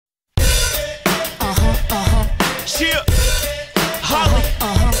Yeah. Holly.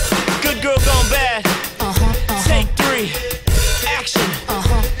 Good girl gone bad. Take 3. Action.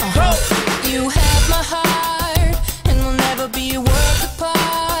 Go. You have my heart, and we'll never be worlds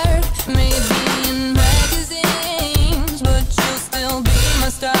apart. Maybe in magazines, but you'll still be my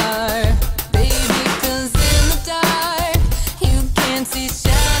star, baby. 'Cause in the dark, you can't see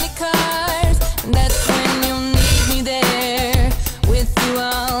shiny cars, and that's when you'll need me there. With you,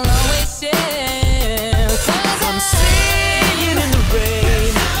 I'll always share. 'Cause I'm singing in the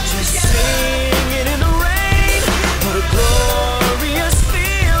rain, just singing in the rain. What a glorious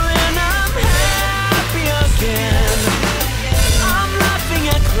feeling, I'm happy again. I'm laughing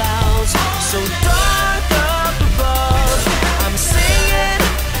at clouds so dark up above. I'm singing,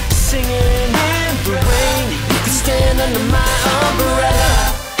 singing in the rain. You can stand under my umbrella,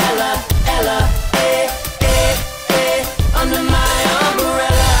 Ella, Ella, eh, eh, eh. Under my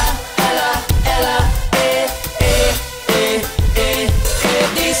umbrella, Ella, Ella, eh, eh, eh, eh, eh.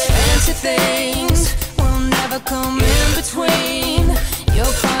 these fancy things will never come in between.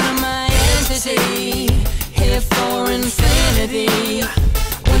 You're part of my entity, here for infinity.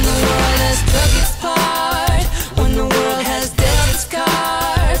 When the world has took its part, when the world has dealt its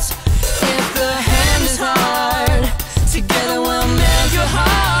cards, if the hand is hard, together we'll mend your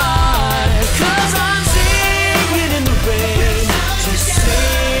heart. 'Cause I'm singing in the rain, just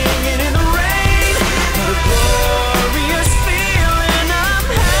singing in the rain. What a glorious feeling, I'm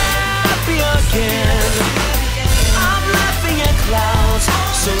happy again. I'm laughing at clouds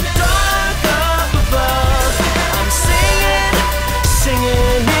so dark up above. I'm singing,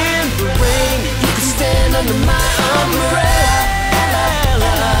 singing in the rain. You can stand under my umbrella.